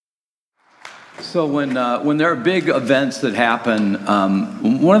So when there are big events that happen,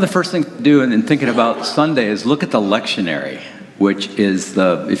 one of the first things to do in thinking about Sunday is look at the lectionary, which is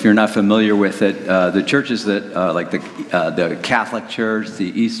if you're not familiar with it, the churches that like the Catholic Church, the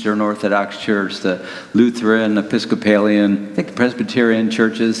Eastern Orthodox Church, the Lutheran, Episcopalian, I think the Presbyterian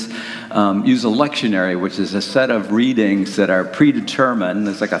churches use a lectionary, which is a set of readings that are predetermined.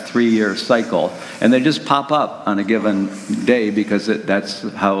 It's like a 3-year cycle, and they just pop up on a given day because that's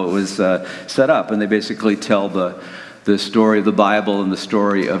how it was set up, and they basically tell the story of the Bible and the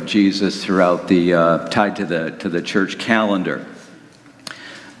story of Jesus throughout tied to the church calendar.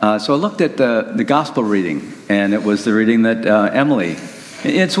 So I looked at the gospel reading, and it was the reading that Emily.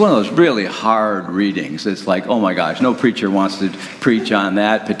 It's one of those really hard readings. It's like, oh my gosh, no preacher wants to preach on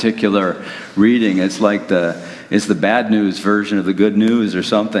that particular reading. It's like it's the bad news version of the good news or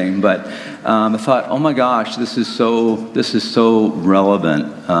something. But I thought, oh my gosh, this is so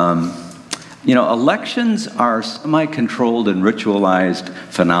relevant. Elections are semi-controlled and ritualized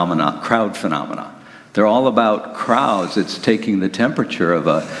phenomena, crowd phenomena. They're all about crowds. It's taking the temperature of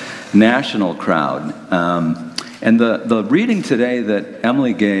a national crowd. And the reading today that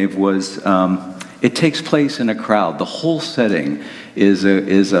Emily gave was, it takes place in a crowd. The whole setting is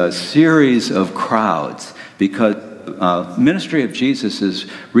a series of crowds because ministry of Jesus is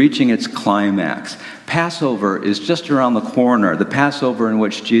reaching its climax. Passover is just around the corner, the Passover in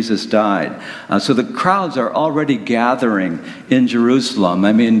which Jesus died. So the crowds are already gathering in Jerusalem.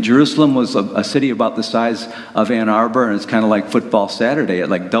 I mean, Jerusalem was a city about the size of Ann Arbor, and it's kind of like Football Saturday. It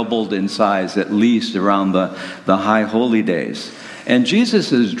like doubled in size at least around the high holy days. And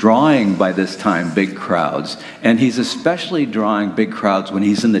Jesus is drawing by this time big crowds, and he's especially drawing big crowds when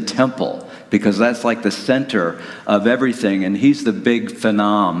he's in the temple, because that's like the center of everything, and he's the big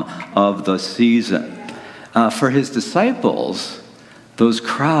phenom of the season. For his disciples, those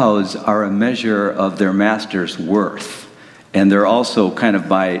crowds are a measure of their master's worth, and they're also kind of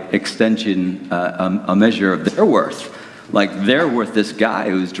by extension a measure of their worth. Like they're worth this guy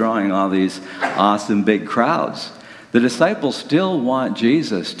who's drawing all these awesome big crowds. The disciples still want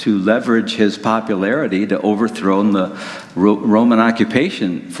Jesus to leverage his popularity to overthrow the Roman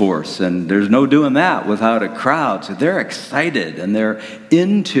occupation force, and there's no doing that without a crowd. So they're excited and they're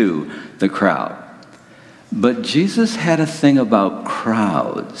into the crowd. But Jesus had a thing about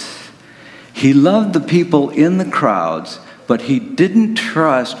crowds. He loved the people in the crowds, but he didn't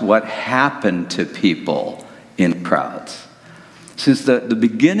trust what happened to people in crowds. Since the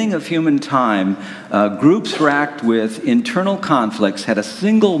beginning of human time, groups racked with internal conflicts had a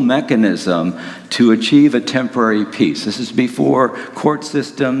single mechanism to achieve a temporary peace. This is before court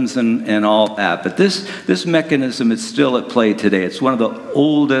systems and all that. But this mechanism is still at play today. It's one of the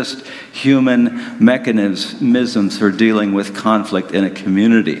oldest human mechanisms for dealing with conflict in a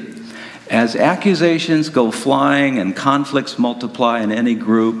community. As accusations go flying and conflicts multiply in any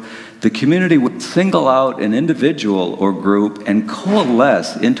group, the community would single out an individual or group and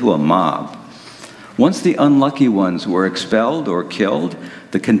coalesce into a mob. Once the unlucky ones were expelled or killed,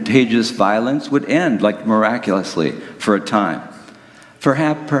 the contagious violence would end, like miraculously, for a time. For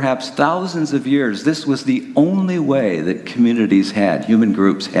perhaps thousands of years, this was the only way that communities had, human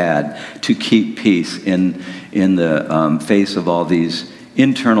groups had, to keep peace in the face of all these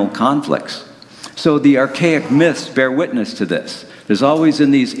internal conflicts. So the archaic myths bear witness to this. There's always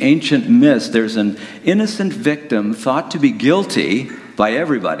in these ancient myths, there's an innocent victim thought to be guilty by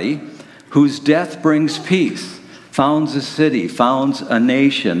everybody, whose death brings peace, founds a city, founds a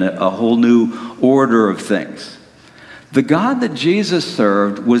nation, a whole new order of things. The God that Jesus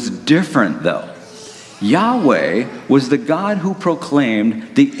served was different, though. Yahweh was the God who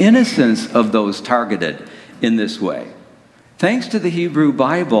proclaimed the innocence of those targeted in this way. Thanks to the Hebrew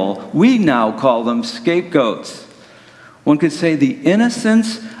Bible, we now call them scapegoats. One could say the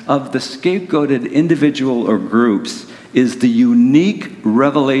innocence of the scapegoated individual or groups is the unique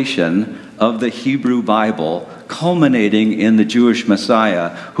revelation of the Hebrew Bible, culminating in the Jewish Messiah,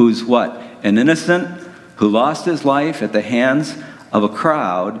 who's what? An innocent who lost his life at the hands of a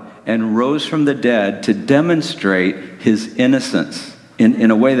crowd and rose from the dead to demonstrate his innocence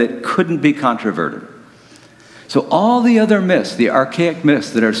in a way that couldn't be controverted. So all the other myths, the archaic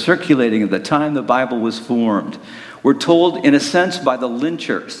myths that are circulating at the time the Bible was formed, were told in a sense by the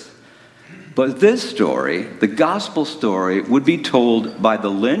lynchers. But this story, the gospel story, would be told by the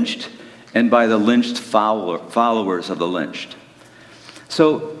lynched and by the lynched followers of the lynched.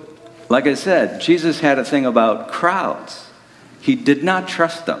 So, like I said, Jesus had a thing about crowds. He did not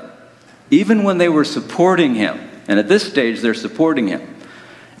trust them, even when they were supporting him. And at this stage, they're supporting him.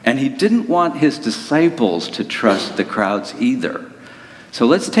 And he didn't want his disciples to trust the crowds either. So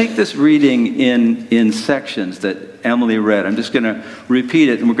let's take this reading in sections that Emily read. I'm just going to repeat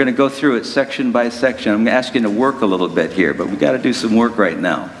it, and we're going to go through it section by section. I'm asking you to work a little bit here, but we've got to do some work right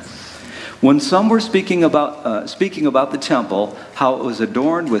now. When some were speaking about the temple, how it was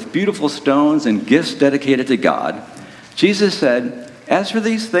adorned with beautiful stones and gifts dedicated to God, Jesus said, "As for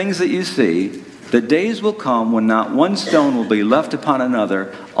these things that you see, the days will come when not one stone will be left upon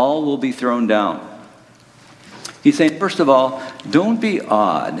another, all will be thrown down." He's saying, first of all, don't be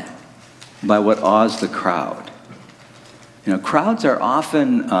awed by what awes the crowd. You know, crowds are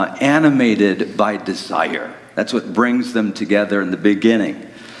often animated by desire. That's what brings them together in the beginning.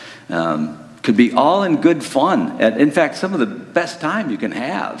 Could be all in good fun. In fact, some of the best time you can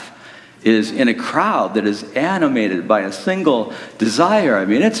have is in a crowd that is animated by a single desire. I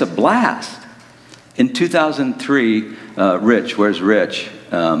mean, it's a blast. In 2003, Rich, where's Rich?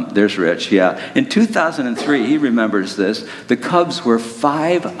 There's Rich, yeah. In 2003, he remembers this, the Cubs were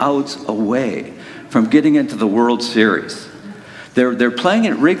 5 outs away from getting into the World Series. They're playing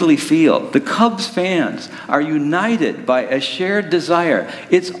at Wrigley Field. The Cubs fans are united by a shared desire.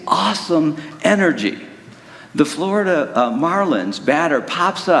 It's awesome energy. The Florida Marlins batter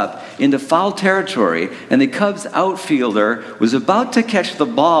pops up into foul territory, and the Cubs outfielder was about to catch the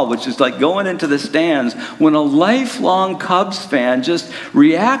ball, which is like going into the stands, when a lifelong Cubs fan just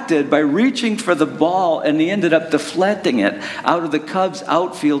reacted by reaching for the ball, and he ended up deflecting it out of the Cubs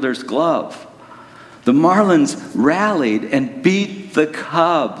outfielder's glove. The Marlins rallied and beat the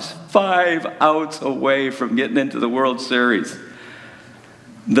Cubs 5 outs away from getting into the World Series.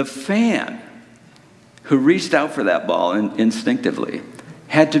 The fan who reached out for that ball instinctively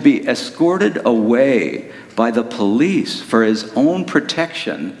had to be escorted away by the police for his own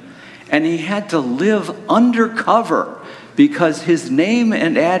protection, and he had to live undercover because his name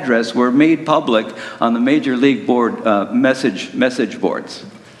and address were made public on the Major League board message boards.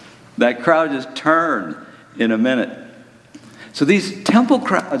 That crowd just turned in a minute. So these temple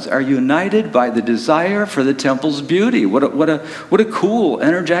crowds are united by the desire for the temple's beauty. What a cool,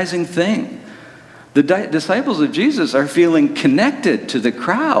 energizing thing. The disciples of Jesus are feeling connected to the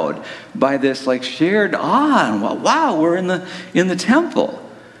crowd by this like shared awe and wow, we're in the temple.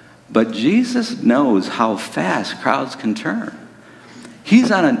 But Jesus knows how fast crowds can turn.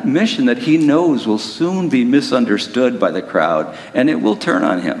 He's on a mission that he knows will soon be misunderstood by the crowd, and it will turn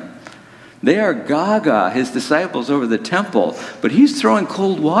on him. They are gaga, his disciples, over the temple, but he's throwing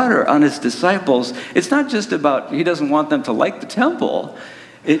cold water on his disciples. It's not just about he doesn't want them to like the temple.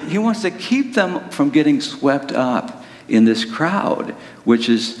 He wants to keep them from getting swept up in this crowd, which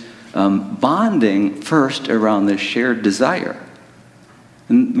is bonding first around this shared desire.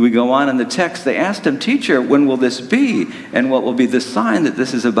 And we go on in the text. They asked him, "Teacher, when will this be? And what will be the sign that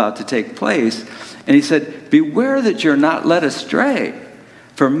this is about to take place?" And he said, "Beware that you're not led astray.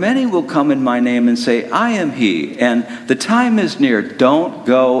 For many will come in my name and say, 'I am he,' and the time is near. Don't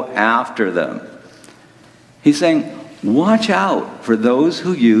go after them." He's saying, watch out for those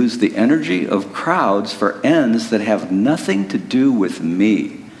who use the energy of crowds for ends that have nothing to do with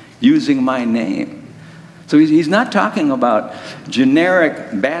me, using my name. So he's not talking about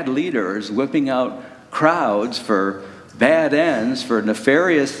generic bad leaders whipping out crowds for bad ends, for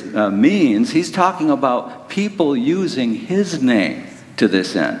nefarious means. He's talking about people using his name to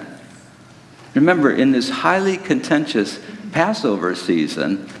this end. Remember, in this highly contentious Passover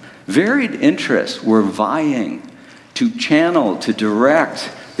season, varied interests were vying to channel, to direct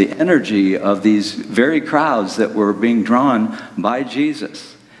the energy of these very crowds that were being drawn by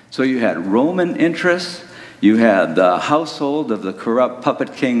Jesus. So you had Roman interests, you had the household of the corrupt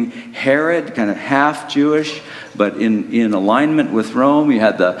puppet king Herod, kind of half Jewish, but in alignment with Rome. You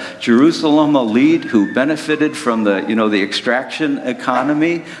had the Jerusalem elite who benefited from the extraction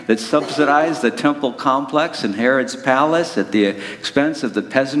economy that subsidized the temple complex and Herod's palace at the expense of the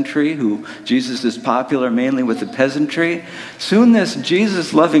peasantry, who Jesus is popular mainly with the peasantry. Soon this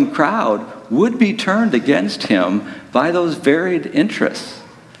Jesus-loving crowd would be turned against him by those varied interests.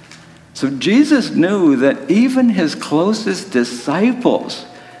 So Jesus knew that even his closest disciples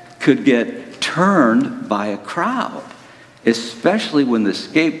could get turned by a crowd, especially when the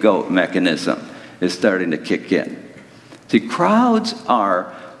scapegoat mechanism is starting to kick in. See, crowds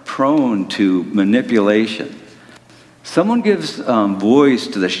are prone to manipulation. Someone gives voice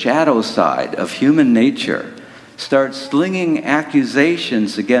to the shadow side of human nature, starts slinging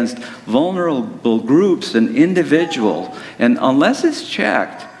accusations against vulnerable groups and individuals, and unless it's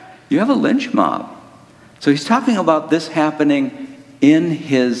checked, you have a lynch mob. So he's talking about this happening in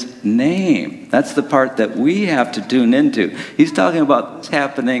his name. That's the part that we have to tune into. He's talking about this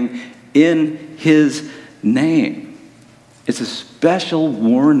happening in his name. It's a special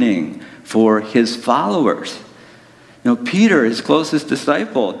warning for his followers. Peter, his closest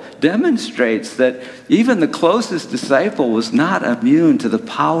disciple, demonstrates that even the closest disciple was not immune to the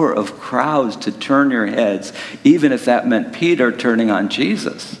power of crowds to turn your heads, even if that meant Peter turning on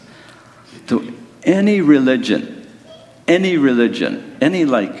Jesus. So any religion, any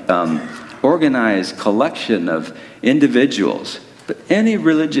organized collection of individuals, but any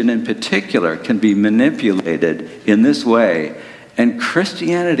religion in particular can be manipulated in this way, and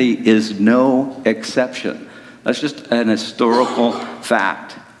Christianity is no exception. That's just an historical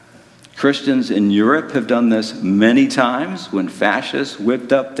fact. Christians in Europe have done this many times when fascists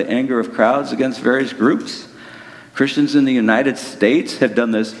whipped up the anger of crowds against various groups. Christians in the United States have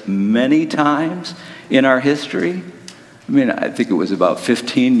done this many times in our history. I think it was about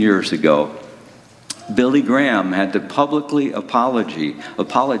 15 years ago, Billy Graham had to publicly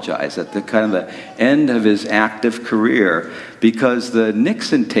apologize at the end of his active career because the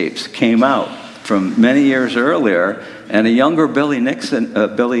Nixon tapes came out from many years earlier, and a younger Billy Nixon, he was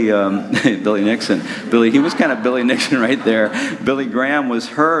kind of Billy Nixon right there. Billy Graham was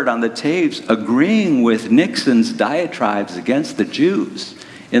heard on the tapes agreeing with Nixon's diatribes against the Jews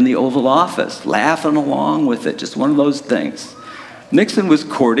in the Oval Office, laughing along with it, just one of those things. Nixon was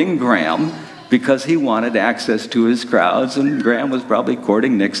courting Graham because he wanted access to his crowds, and Graham was probably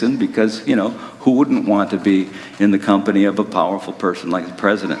courting Nixon because, who wouldn't want to be in the company of a powerful person like the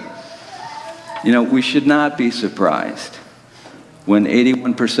president? We should not be surprised when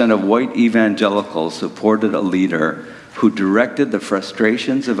 81% of white evangelicals supported a leader who directed the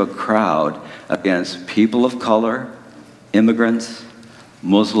frustrations of a crowd against people of color, immigrants,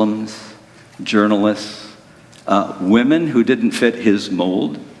 Muslims, journalists, women who didn't fit his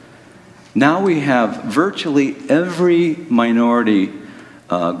mold. Now we have virtually every minority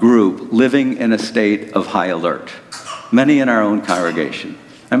group living in a state of high alert, many in our own congregation.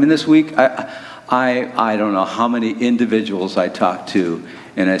 This week, I don't know how many individuals I talked to,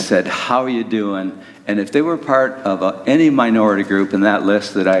 and I said, how are you doing? And if they were part of any minority group in that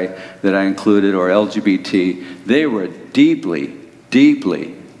list that I included, or LGBT, they were deeply,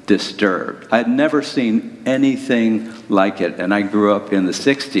 deeply disturbed. I'd never seen anything like it, and I grew up in the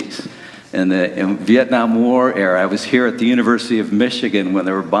 60s. In the Vietnam War era, I was here at the University of Michigan when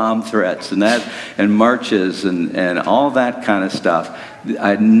there were bomb threats and marches and all that kind of stuff.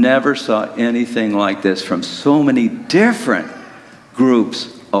 I never saw anything like this from so many different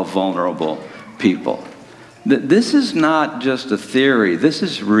groups of vulnerable people. This is not just a theory. This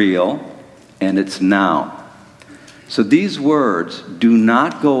is real, and it's now. So these words, do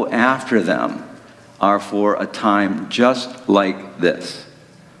not go after them, are for a time just like this.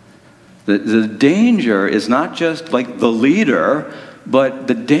 The danger is not just like the leader, but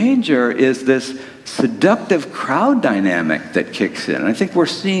the danger is this seductive crowd dynamic that kicks in. And I think we're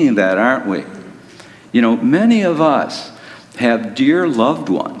seeing that, aren't we? Many of us have dear loved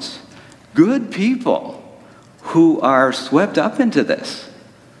ones, good people, who are swept up into this.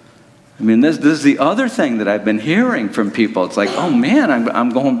 This is the other thing that I've been hearing from people. It's like, oh man, I'm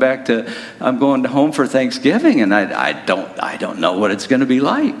going home for Thanksgiving, and I don't know what it's going to be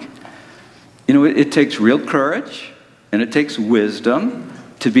like. It takes real courage and it takes wisdom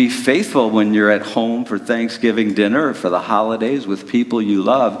to be faithful when you're at home for Thanksgiving dinner or for the holidays with people you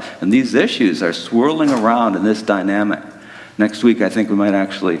love. And these issues are swirling around in this dynamic. Next week, I think we might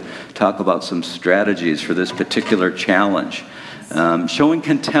actually talk about some strategies for this particular challenge. Showing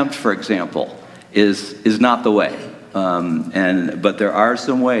contempt, for example, is not the way. But there are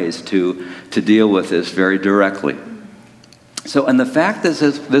some ways to deal with this very directly. So, and the fact that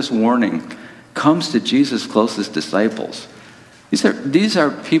this warning comes to Jesus' closest disciples. These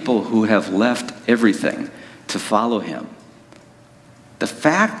are people who have left everything to follow him. The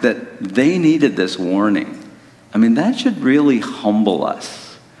fact that they needed this warning, that should really humble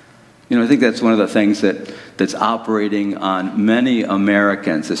us. I think that's one of the things that's operating on many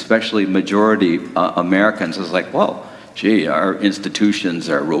Americans, especially majority Americans, is like, whoa, gee, our institutions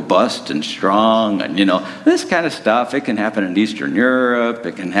are robust and strong, and this kind of stuff. It can happen in Eastern Europe,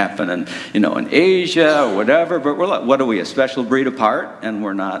 it can happen in in Asia or whatever. But what are we, a special breed apart, and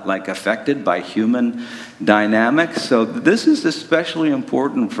we're not affected by human dynamics? So this is especially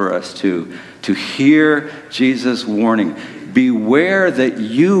important for us to hear Jesus' warning: beware that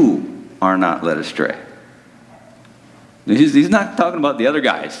you are not led astray. He's not talking about the other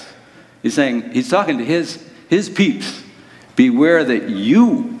guys. He's talking to his peeps. Beware that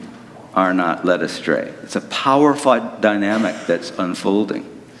you are not led astray. It's a powerful dynamic that's unfolding.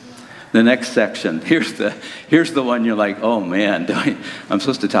 The next section, here's the one you're like, oh man, I'm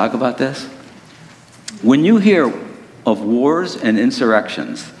supposed to talk about this? When you hear of wars and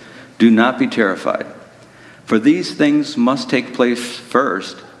insurrections. Do not be terrified. For these things must take place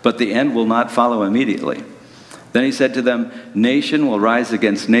first, but the end will not follow immediately. Then he said to them, nation will rise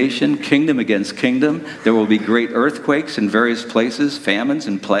against nation, kingdom against kingdom. There will be great earthquakes in various places, famines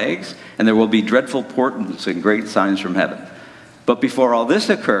and plagues, and there will be dreadful portents and great signs from heaven. But before all this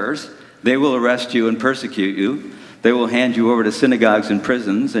occurs, they will arrest you and persecute you. They will hand you over to synagogues and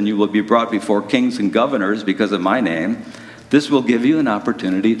prisons, and you will be brought before kings and governors because of my name. This will give you an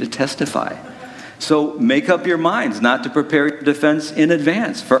opportunity to testify. So make up your minds not to prepare your defense in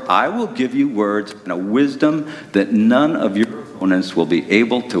advance, for I will give you words and a wisdom that none of your opponents will be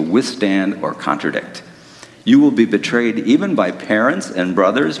able to withstand or contradict. You will be betrayed even by parents and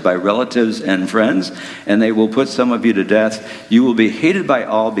brothers, by relatives and friends, and they will put some of you to death. You will be hated by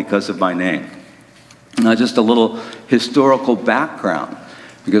all because of my name. Now, just a little historical background,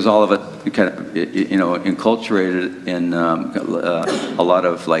 because all of it kind of, enculturated in a lot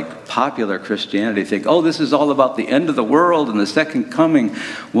of like popular Christianity. Think, oh, this is all about the end of the world and the second coming.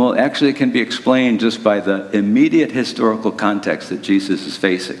 Well, actually, it can be explained just by the immediate historical context that Jesus is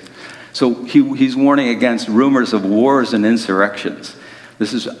facing. So he's warning against rumors of wars and insurrections.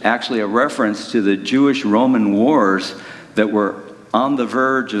 This is actually a reference to the Jewish-Roman wars that were on the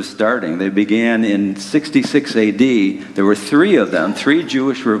verge of starting. They began in 66 AD. There were three of them, three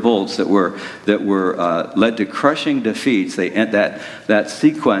Jewish revolts that were led to crushing defeats. That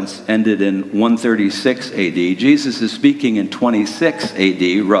sequence ended in 136 AD. Jesus is speaking in 26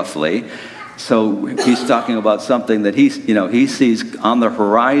 AD, roughly. So he's talking about something that he sees on the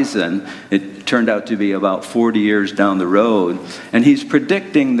horizon. It turned out to be about 40 years down the road. And he's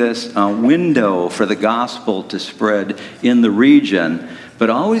predicting this window for the gospel to spread in the region, but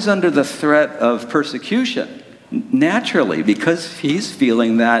always under the threat of persecution, naturally, because he's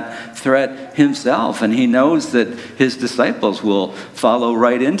feeling that threat himself, and he knows that his disciples will follow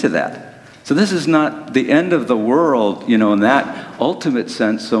right into that. So this is not the end of the world, in that ultimate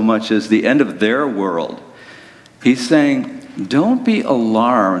sense so much as the end of their world. He's saying, don't be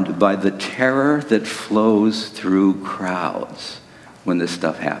alarmed by the terror that flows through crowds when this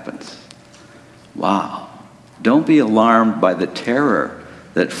stuff happens. Wow. Don't be alarmed by the terror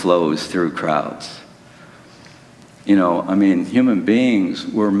that flows through crowds. Human beings,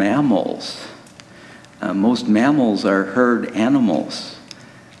 we're mammals. Most mammals are herd animals.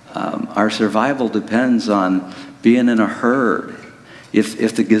 Our survival depends on being in a herd.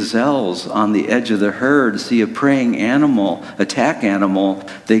 If the gazelles on the edge of the herd see a preying animal, attack animal,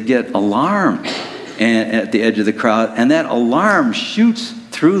 they get alarmed at the edge of the crowd, and that alarm shoots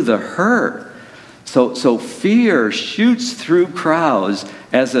through the herd. So fear shoots through crowds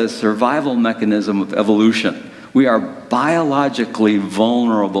as a survival mechanism of evolution. We are biologically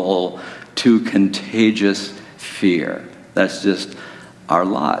vulnerable to contagious fear. That's just our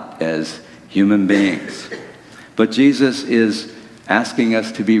lot as human beings. But Jesus is asking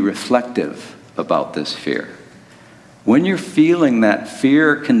us to be reflective about this fear. When you're feeling that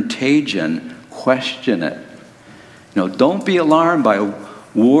fear contagion, question it. Don't be alarmed by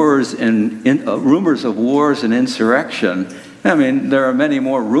wars and rumors of wars and insurrection. There are many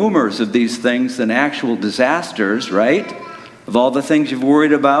more rumors of these things than actual disasters, right? Of all the things you've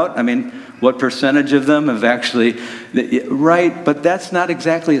worried about, what percentage of them have actually... Right, but that's not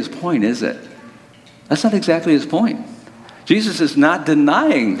exactly his point, is it? That's not exactly his point. Jesus is not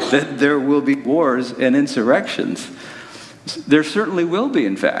denying that there will be wars and insurrections. There certainly will be,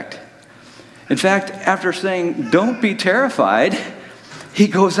 in fact. In fact, after saying, don't be terrified, he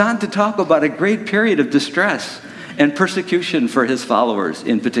goes on to talk about a great period of distress and persecution for his followers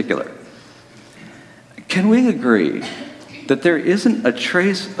in particular. Can we agree that there isn't a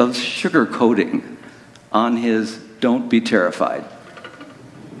trace of sugarcoating on his don't be terrified?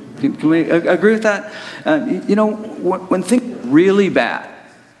 Can we agree with that? When things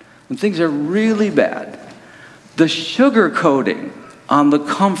are really bad, the sugarcoating on the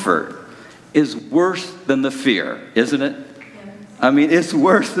comfort is worse than the fear, isn't it? It's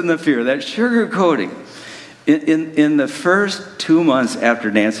worse than the fear. That sugarcoating. In the first 2 months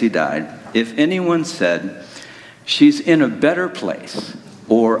after Nancy died, if anyone said, she's in a better place,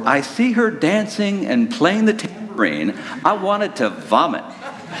 or I see her dancing and playing the tambourine, I wanted to vomit.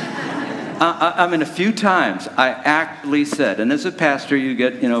 A few times I actually said, and as a pastor you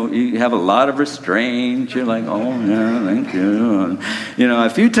get, you have a lot of restraint, you're like, oh yeah, thank you. A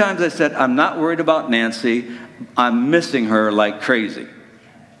few times I said, I'm not worried about Nancy, I'm missing her like crazy.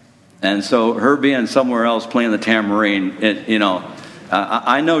 And so her being somewhere else playing the tambourine,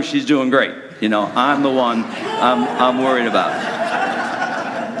 I know she's doing great. I'm the one I'm worried about.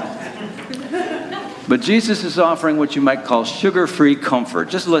 But Jesus is offering what you might call sugar-free comfort.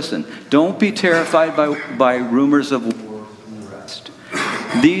 Just listen. Don't be terrified by rumors of war and the rest.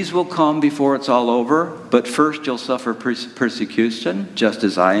 These will come before it's all over, but first you'll suffer persecution, just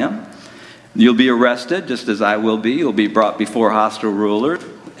as I am. You'll be arrested, just as I will be. You'll be brought before hostile rulers,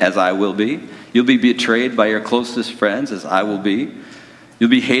 as I will be. You'll be betrayed by your closest friends, as I will be. You'll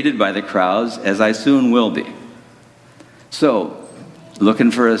be hated by the crowds, as I soon will be. So,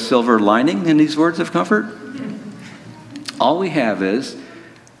 looking for a silver lining in these words of comfort? All we have is,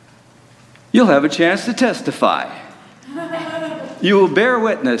 you'll have a chance to testify. You will bear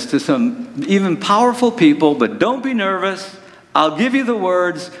witness to some even powerful people, but don't be nervous. I'll give you the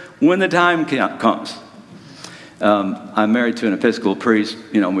words when the time comes. I'm married to an Episcopal priest.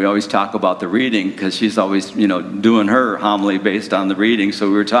 We always talk about the reading because she's always, doing her homily based on the reading. So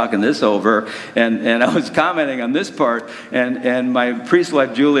we were talking this over, and I was commenting on this part, and my priest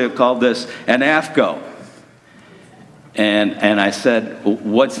wife Julia called this an AFCO. And I said,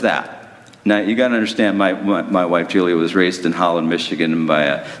 what's that? Now, you got to understand, my wife Julia was raised in Holland, Michigan by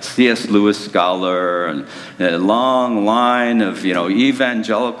a C.S. Lewis scholar and a long line of,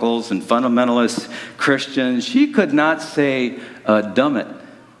 evangelicals and fundamentalist Christians. She could not say dummit.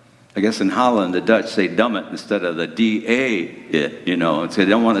 I guess in Holland, the Dutch say dummit instead of the D-A-it, So they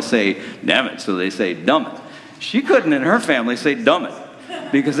don't want to say damn it, so they say dummit. She couldn't in her family say dummit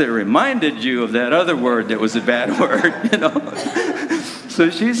because it reminded you of that other word that was a bad word, So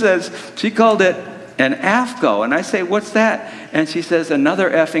she called it an AFCO. And I say, what's that? And she says, another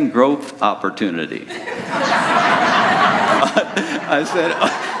effing growth opportunity. I said, oh,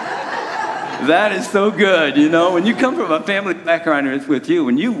 that is so good. When you come from a family background with you,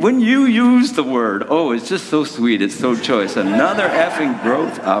 when you use the word, oh, it's just so sweet. It's so choice. Another effing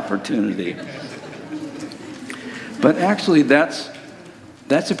growth opportunity. But actually, that's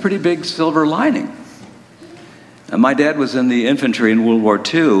a pretty big silver lining. My dad was in the infantry in World War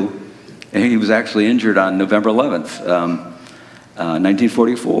II, and he was actually injured on November 11th,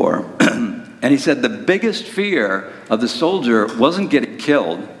 1944. And he said the biggest fear of the soldier wasn't getting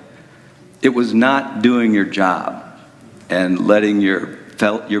killed, it was not doing your job and letting your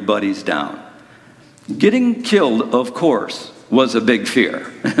buddies down. Getting killed, of course, was a big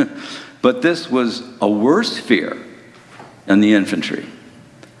fear, but this was a worse fear in the infantry.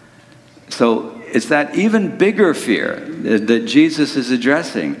 So it's that even bigger fear that Jesus is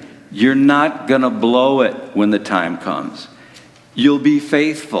addressing. You're not going to blow it when the time comes. You'll be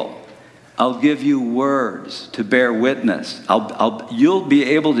faithful. I'll give you words to bear witness. You'll be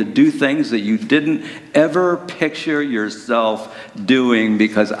able to do things that you didn't ever picture yourself doing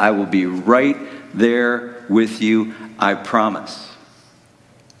because I will be right there with you, I promise.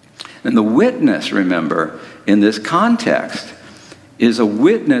 And the witness, remember, in this context, is a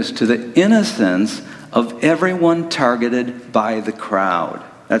witness to the innocence of everyone targeted by the crowd.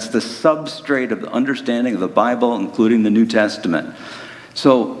 That's the substrate of the understanding of the Bible, including the New Testament.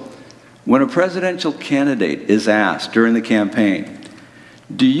 So, when a presidential candidate is asked during the campaign,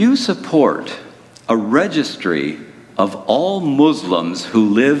 do you support a registry of all Muslims who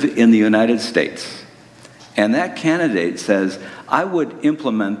live in the United States? And that candidate says, I would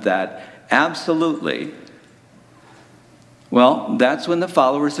implement that absolutely. Well, that's when the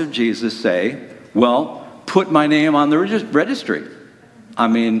followers of Jesus say, well, put my name on the registry.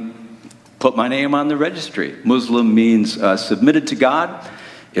 Put my name on the registry. Muslim means submitted to God.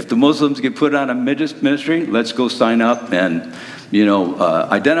 If the Muslims get put on a ministry, let's go sign up and,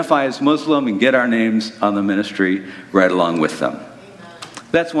 identify as Muslim and get our names on the ministry right along with them.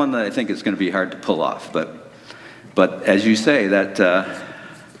 That's one that I think is going to be hard to pull off. But as you say,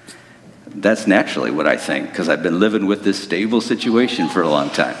 that's naturally what I think, because I've been living with this stable situation for a long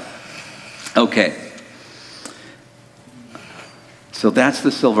time. Okay. So that's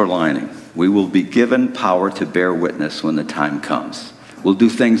the silver lining. We will be given power to bear witness when the time comes. We'll do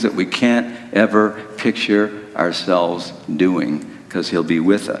things that we can't ever picture ourselves doing because He'll be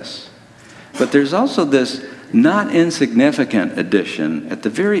with us. But there's also this not insignificant addition at the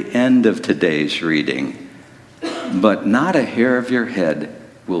very end of today's reading. But not a hair of your head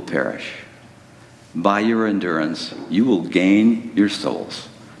will perish. By your endurance, you will gain your souls.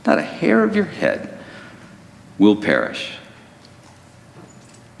 Not a hair of your head will perish.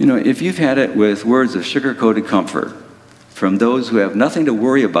 If you've had it with words of sugar-coated comfort from those who have nothing to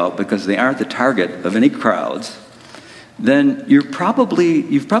worry about because they aren't the target of any crowds, then you've probably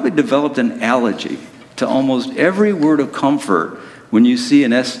developed an allergy to almost every word of comfort when you see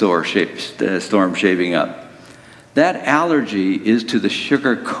an storm shaping up. That allergy is to the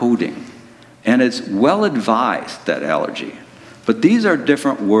sugar coating, and it's well advised, that allergy. But these are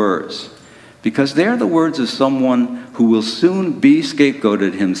different words. because they're the words of someone who will soon be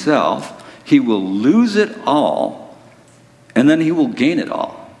scapegoated himself. He will lose it all, and then he will gain it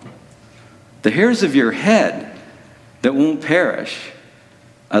all. The hairs of your head that won't perish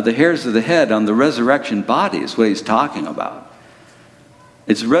are the hairs of the head on the resurrection body, is what he's talking about.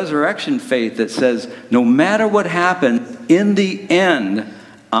 It's resurrection faith that says, no matter what happens, in the end,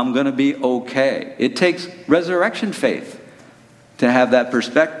 I'm going to be okay. It takes resurrection faith to have that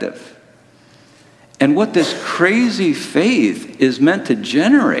perspective. And what this crazy faith is meant to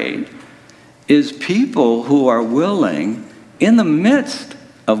generate is people who are willing, in the midst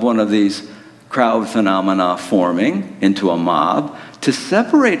of one of these crowd phenomena forming into a mob, to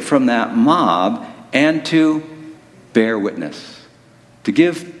separate from that mob and to bear witness, to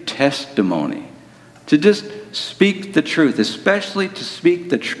give testimony, to just speak the truth, especially to speak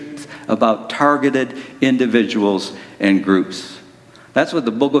the truth about targeted individuals and groups. That's what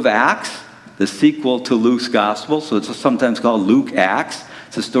the book of Acts, the sequel to Luke's gospel, so it's sometimes called Luke Acts,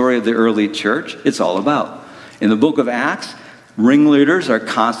 it's the story of the early church, it's all about. In the book of Acts, ringleaders are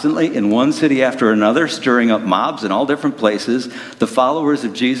constantly in one city after another stirring up mobs in all different places. The followers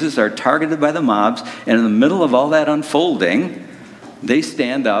of Jesus are targeted by the mobs, and in the middle of all that unfolding, they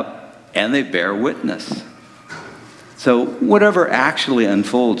stand up and they bear witness. So whatever actually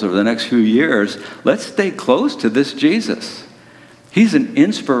unfolds over the next few years, let's stay close to this Jesus. He's an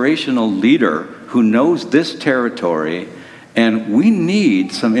inspirational leader who knows this territory, and we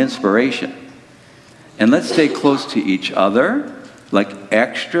need some inspiration. And let's stay close to each other, like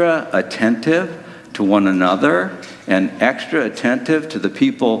extra attentive to one another and extra attentive to the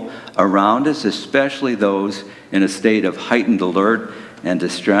people around us, especially those in a state of heightened alert and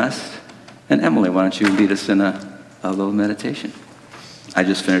distress. And Emily, why don't you lead us in a little meditation? I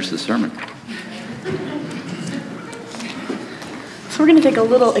just finished the sermon. So we're going to take a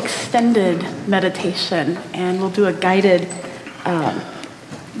little extended meditation, and we'll do a guided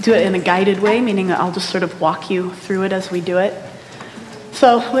do it in a guided way, meaning that I'll just sort of walk you through it as we do it.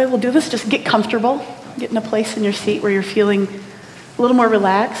 So the way we'll do this, just get comfortable, get in a place in your seat where you're feeling a little more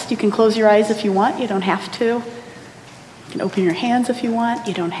relaxed. You can close your eyes if you want, you don't have to. You can open your hands if you want,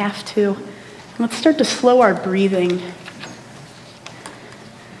 you don't have to. And let's start to slow our breathing.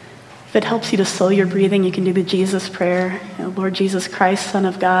 If it helps you to slow your breathing, you can do the Jesus prayer. Lord Jesus Christ, Son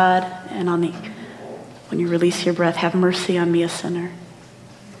of God, and when you release your breath, have mercy on me, a sinner.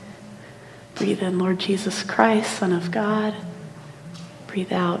 Breathe in, Lord Jesus Christ, Son of God.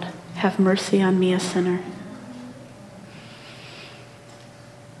 Breathe out, have mercy on me, a sinner.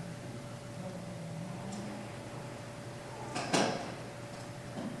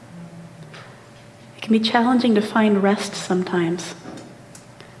 It can be challenging to find rest sometimes.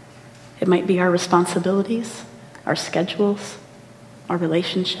 It might be our responsibilities, our schedules, our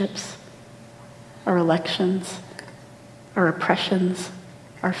relationships, our elections, our oppressions,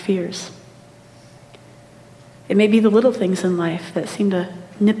 our fears. It may be the little things in life that seem to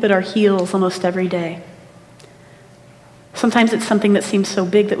nip at our heels almost every day. Sometimes it's something that seems so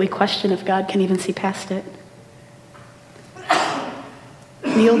big that we question if God can even see past it.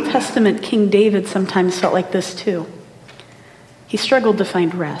 In the Old Testament, King David sometimes felt like this too. He struggled to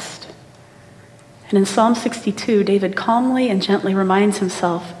find rest. And in Psalm 62, David calmly and gently reminds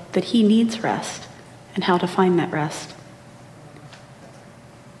himself that he needs rest and how to find that rest.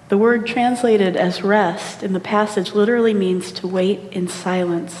 The word translated as rest in the passage literally means to wait in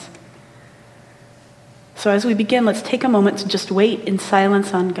silence. So as we begin, let's take a moment to just wait in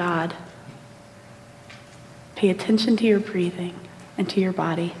silence on God. Pay attention to your breathing and to your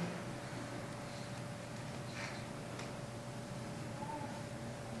body.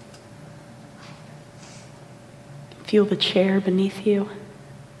 Feel the chair beneath you.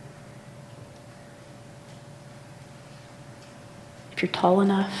 If you're tall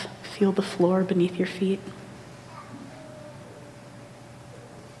enough, feel the floor beneath your feet.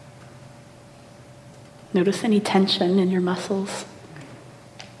 Notice any tension in your muscles.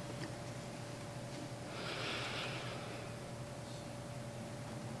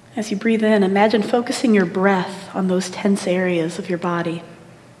 As you breathe in, imagine focusing your breath on those tense areas of your body.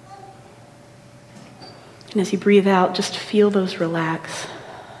 And as you breathe out, just feel those relax.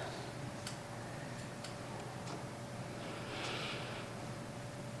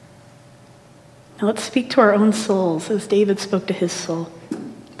 Now let's speak to our own souls as David spoke to his soul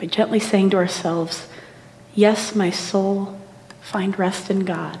by gently saying to ourselves, yes, my soul, find rest in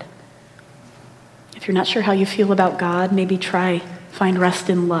God. If you're not sure how you feel about God, maybe try find rest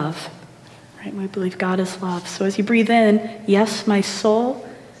in love. Right? We believe God is love. So as you breathe in, yes, my soul.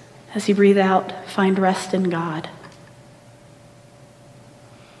 As you breathe out, find rest in God.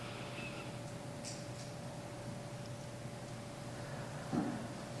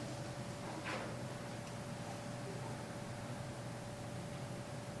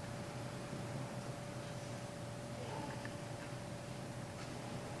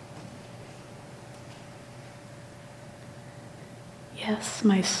 Yes,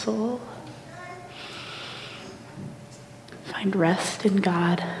 my soul. Find rest in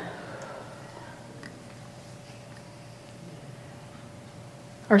God.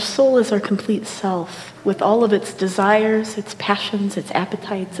 Our soul is our complete self, with all of its desires, its passions, its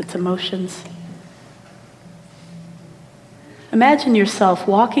appetites, its emotions. Imagine yourself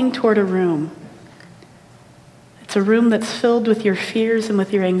walking toward a room. It's a room that's filled with your fears and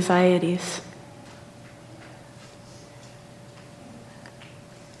with your anxieties.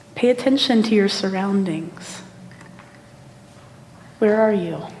 Pay attention to your surroundings. Where are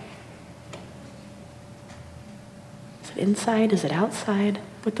you? Is it inside? Is it outside?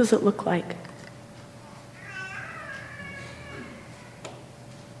 What does it look like?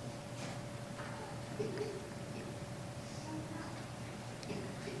 You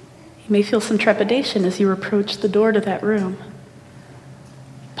may feel some trepidation as you approach the door to that room.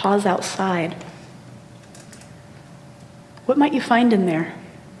 Pause outside. What might you find in there?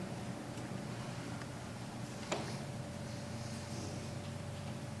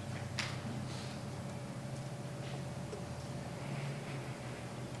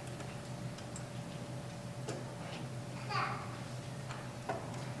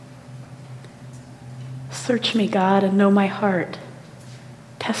 Search me, God, and know my heart.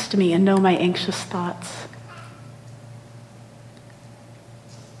 Test me and know my anxious thoughts.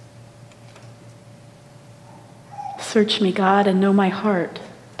 Search me, God, and know my heart.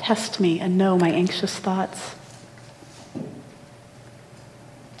 Test me and know my anxious thoughts.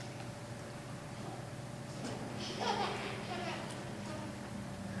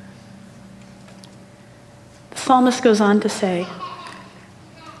 The psalmist goes on to say,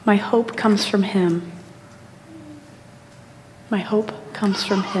 my hope comes from him. My hope comes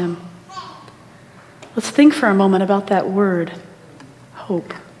from him. Let's think for a moment about that word,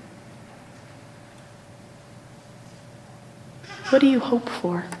 hope. What do you hope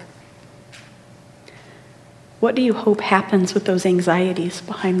for? What do you hope happens with those anxieties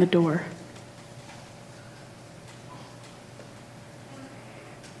behind the door?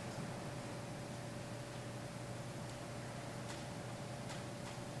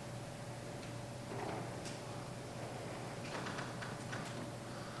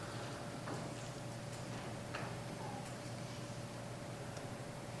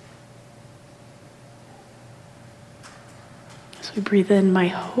 As we breathe in, my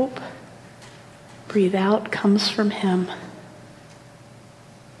hope, breathe out, comes from him.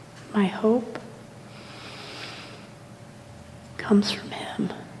 My hope comes from him.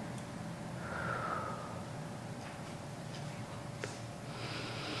 Comes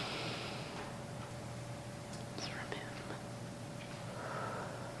from him.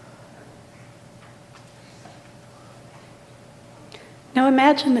 Now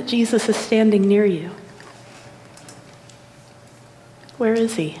imagine that Jesus is standing near you. Where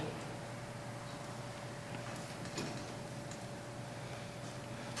is he?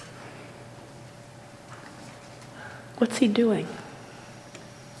 What's he doing?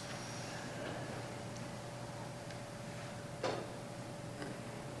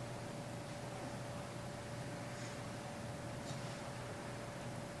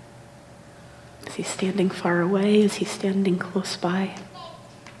 Is he standing far away? Is he standing close by?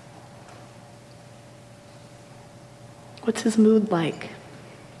 What's his mood like?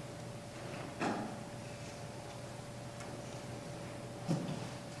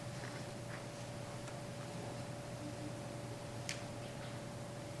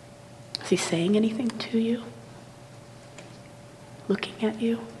 Is he saying anything to you? Looking at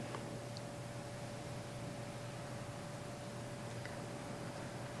you?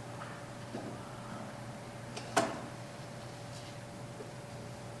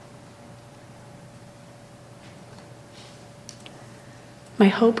 My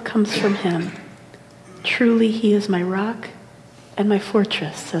hope comes from him. Truly he is my rock and my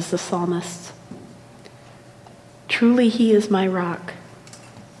fortress, says the psalmist. Truly he is my rock.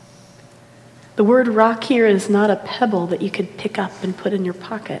 The word rock here is not a pebble that you could pick up and put in your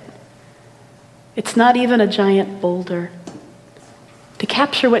pocket. It's not even a giant boulder. To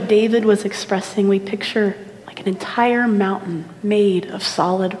capture what David was expressing, we picture like an entire mountain made of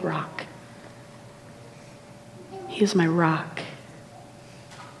solid rock. He is my rock.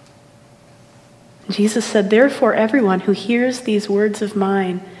 Jesus said, therefore, everyone who hears these words of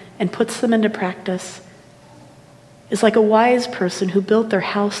mine and puts them into practice is like a wise person who built their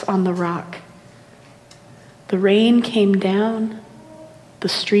house on the rock. The rain came down, the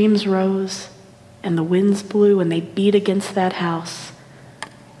streams rose, and the winds blew, and they beat against that house.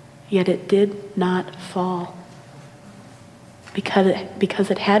 Yet it did not fall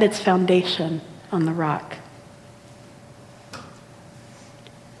because it had its foundation on the rock.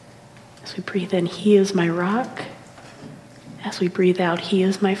 As we breathe in, He is my rock. As we breathe out, He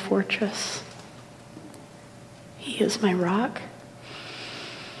is my fortress. He is my rock.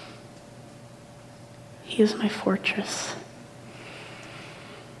 He is my fortress.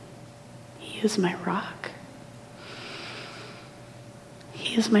 He is my rock.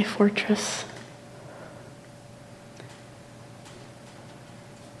 He is my fortress.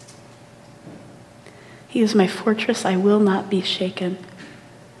 He is my fortress. I will not be shaken.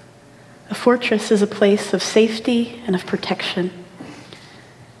 A fortress is a place of safety and of protection.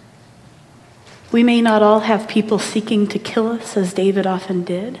 We may not all have people seeking to kill us as David often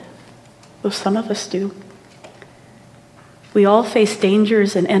did, though some of us do. We all face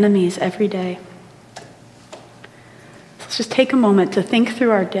dangers and enemies every day. So let's just take a moment to think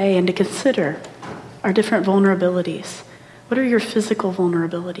through our day and to consider our different vulnerabilities. What are your physical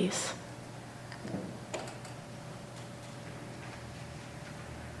vulnerabilities?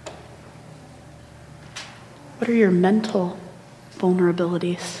 What are your mental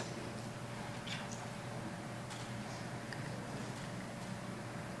vulnerabilities?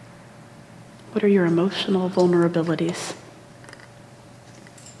 What are your emotional vulnerabilities?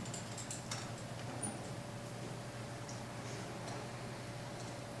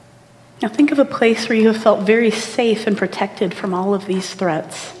 Now think of a place where you have felt very safe and protected from all of these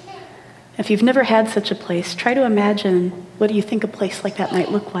threats. If you've never had such a place, try to imagine what do you think a place like that might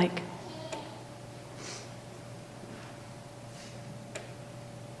look like.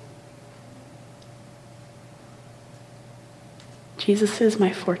 Jesus is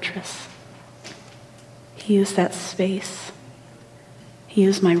my fortress. He is that space. He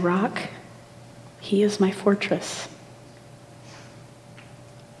is my rock. He is my fortress.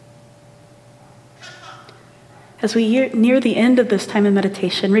 As we near the end of this time of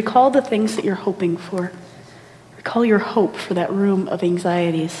meditation, recall the things that you're hoping for. Recall your hope for that room of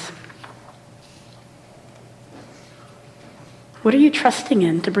anxieties. What are you trusting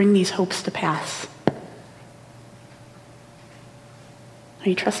in to bring these hopes to pass? Are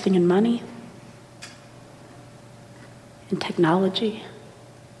you trusting in money? In technology?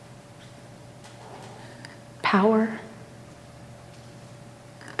 Power?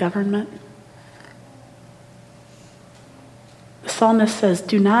 Government? The psalmist says,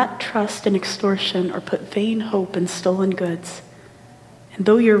 "Do not trust in extortion or put vain hope in stolen goods. And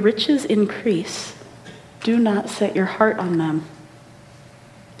though your riches increase, do not set your heart on them."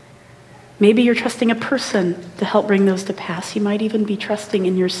 Maybe you're trusting a person to help bring those to pass. You might even be trusting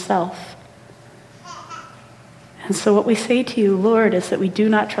in yourself. And so what we say to you, Lord, is that we do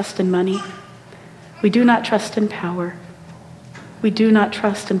not trust in money. We do not trust in power. We do not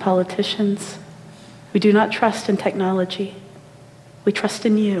trust in politicians. We do not trust in technology. We trust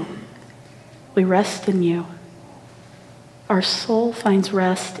in you. We rest in you. Our soul finds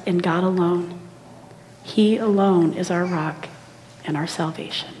rest in God alone. He alone is our rock and our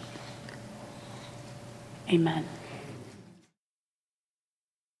salvation. Amen.